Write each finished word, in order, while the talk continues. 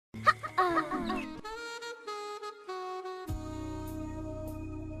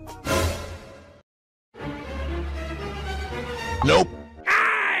Nope.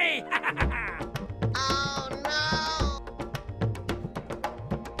 Hey! Oh no!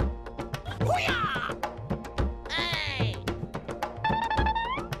 Hoo-yah! Hey!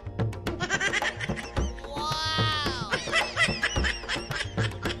 Wow!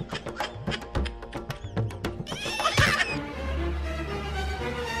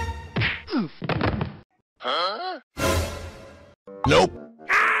 Huh? Nope.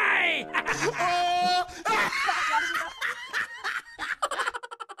 Hey!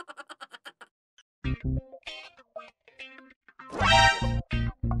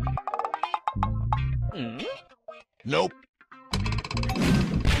 Nope.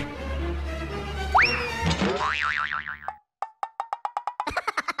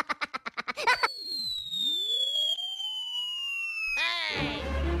 Hey!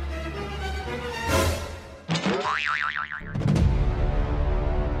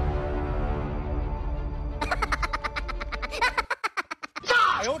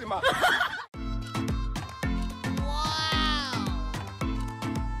 Wow!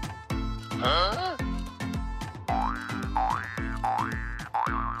 Huh?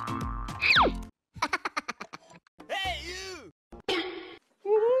 Hey, you!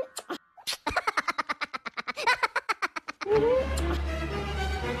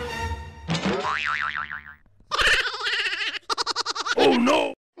 Oh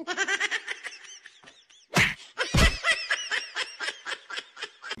no!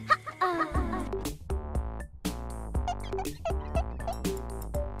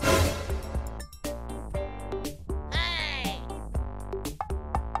 Hey!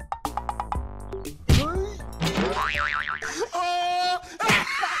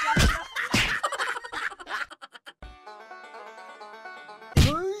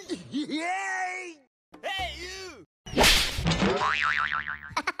 Yay! Hey, you!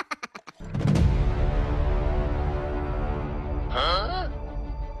 Huh?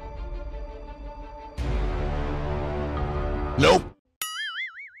 Nope.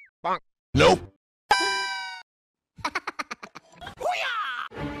 Bonk. Nope.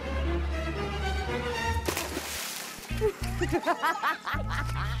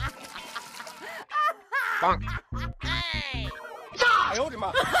 Bonk. Hey!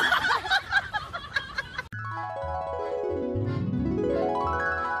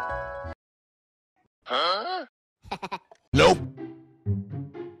 Huh? Nope.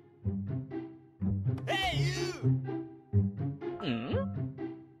 Hey, you!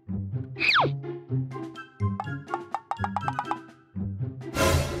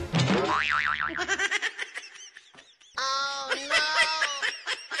 Oh no!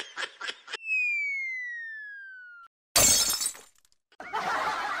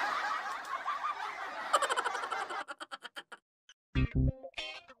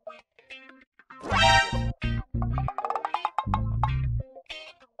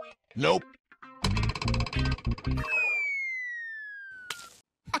 Nope.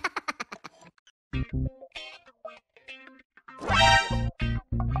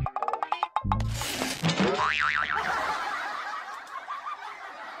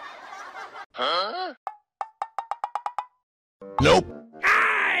 Huh? Nope.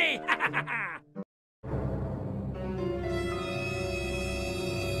 Hey!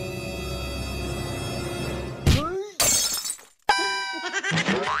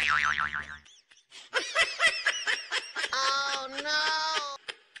 Oh no!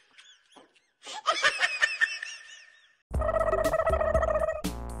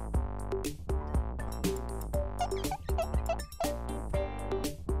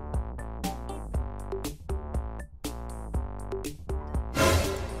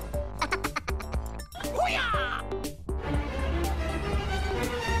 Hoo-yah!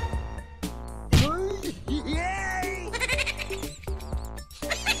 Yay!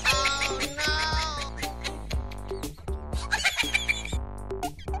 Oh no!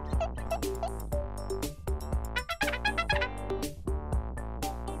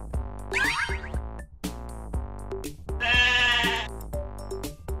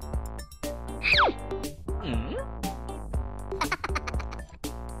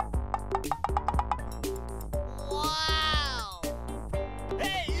 Wow!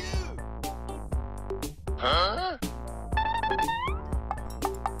 Hey, you! Huh?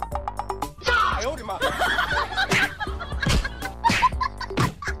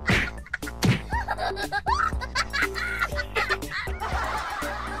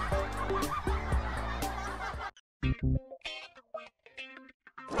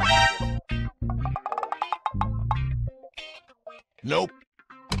 Nope.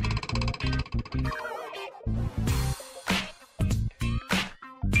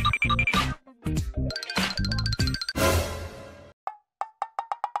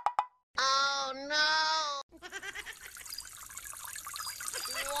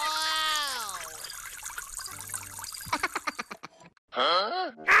 Huh?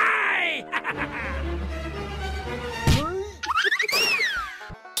 Hey!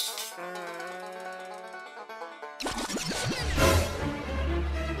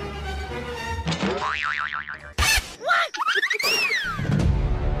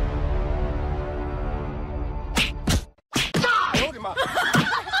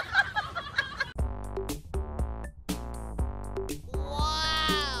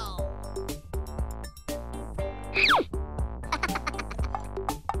 Wow!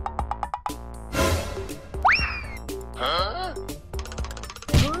 Huh?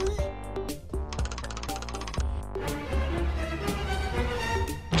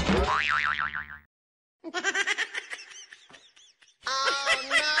 Oh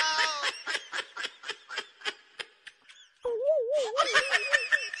no!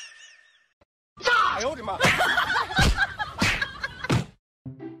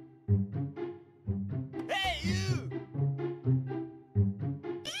 Hey, you!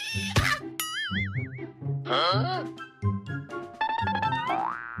 Huh?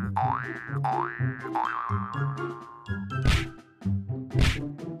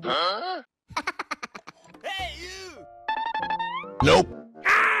 Huh? Hey, you! Nope.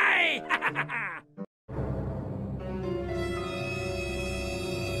 Hey!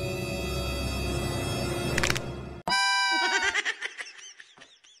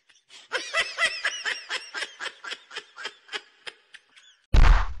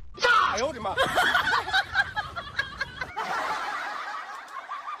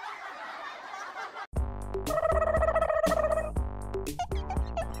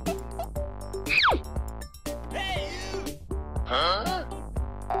 Hey, you! Huh?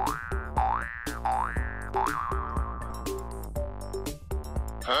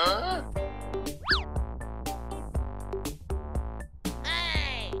 Huh?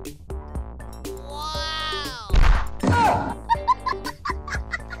 Hey! Wow!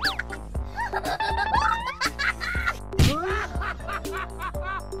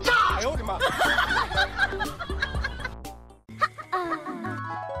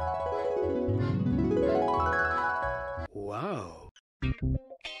 Wow.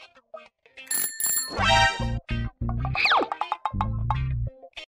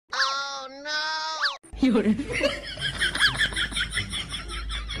 Oh no! 有人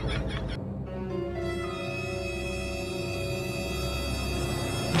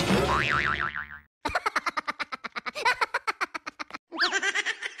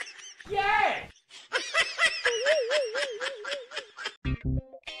，Yeah!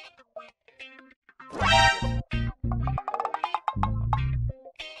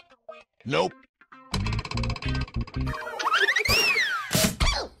 Nope.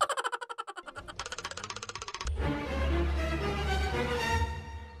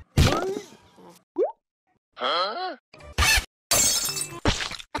 Huh?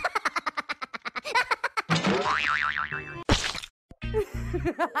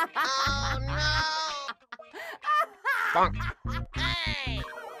 Oh no! Bonk. Hey!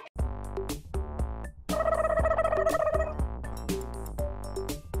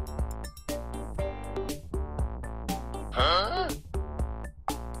 Huh?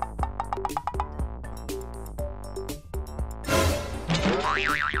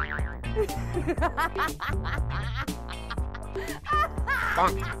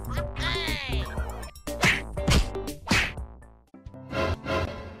 Bonk. Hey!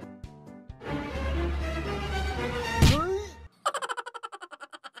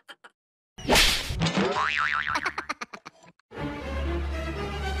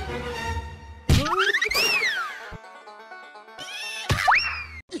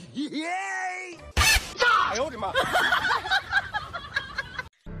 Yay! 哎呦我的妈！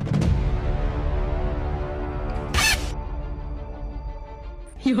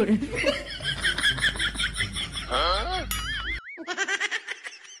有人， Huh?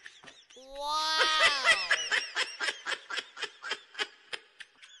 Wow!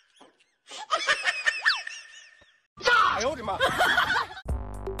 哎呦我的妈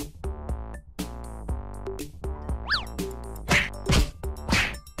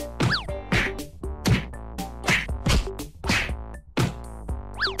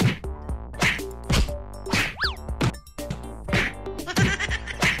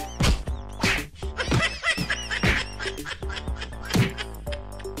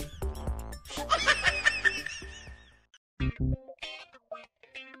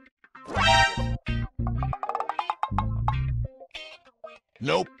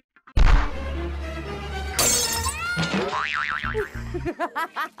！Nope.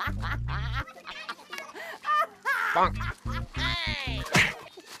 Bonk. Hey!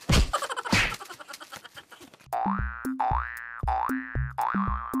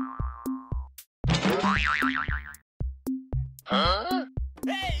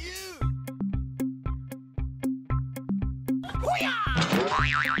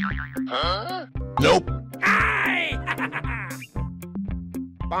 Huh? Nope. Hey!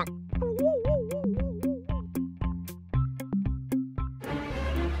 Bonk. Hey,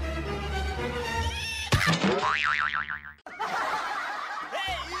 you!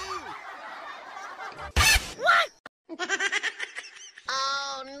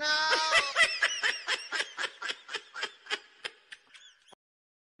 Oh no!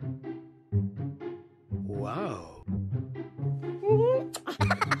 Wow.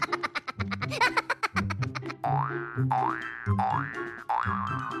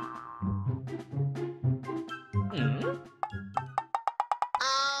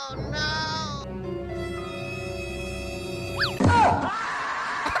 Oh no!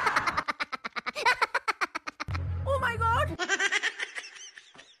 Oh my god!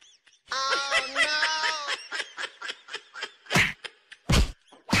 Oh no!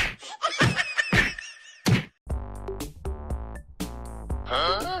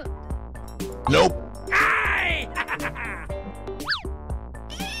 Huh? Nope. Hey!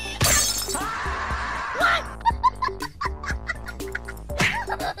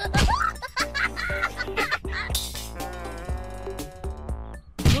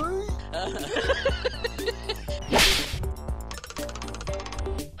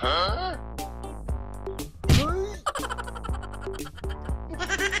 Huh?